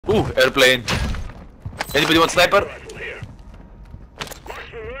Ooh, airplane. Anybody want sniper?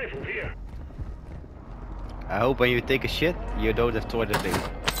 I hope when you take a shit, you don't have toilet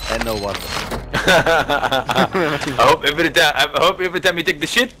paper and no water. I hope every time you take the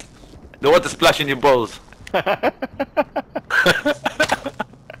shit, the water splash in your balls.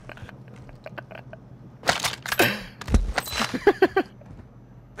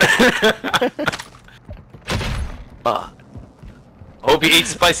 Hope you eat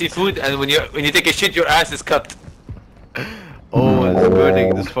spicy food, and when you take a shit, your ass is cut. Oh, it's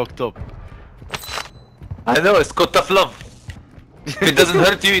burning. It's fucked up. I know, it's called tough love. If it doesn't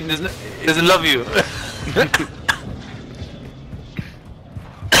hurt you, it doesn't love you.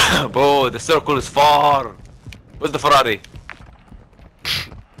 Bro, the circle is far. Where's the Ferrari?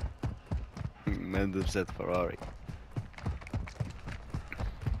 Mandem said Ferrari.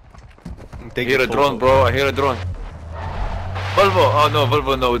 I hear a drone, bro. I hear a drone. Volvo. Oh no,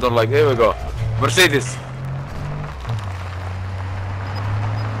 Volvo. No, we don't like. Here we go. Mercedes.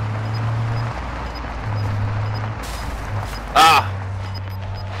 Ah.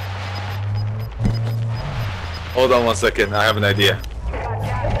 Hold on 1 second. I have an idea.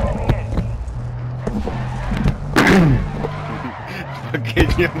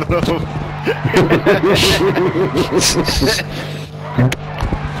 Fucking you, bro.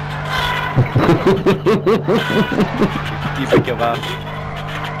 Keep it back.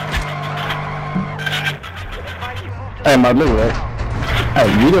 Hey, my blue, right? Hey,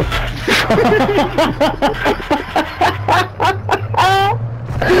 you do.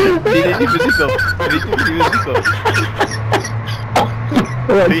 Die muziek op. Die muziek op.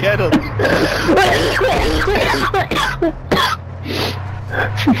 Doe jij dat?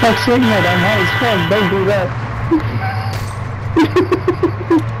 For fuck's sake, man, I'm high as fuck, don't do that.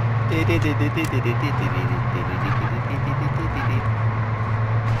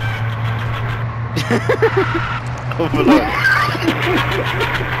 Overlord.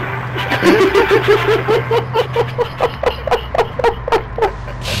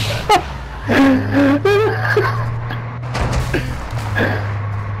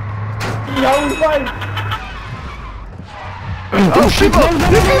 No, fight! Oh shit!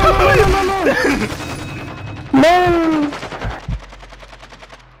 No!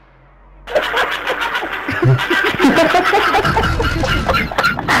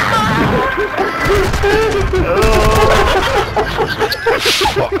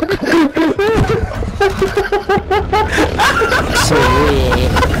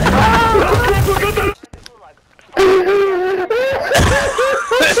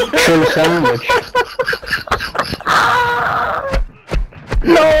 Chill sandwich.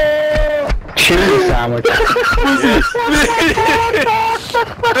 No! Chili sandwich. Yes.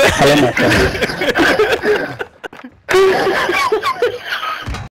 I love my friend.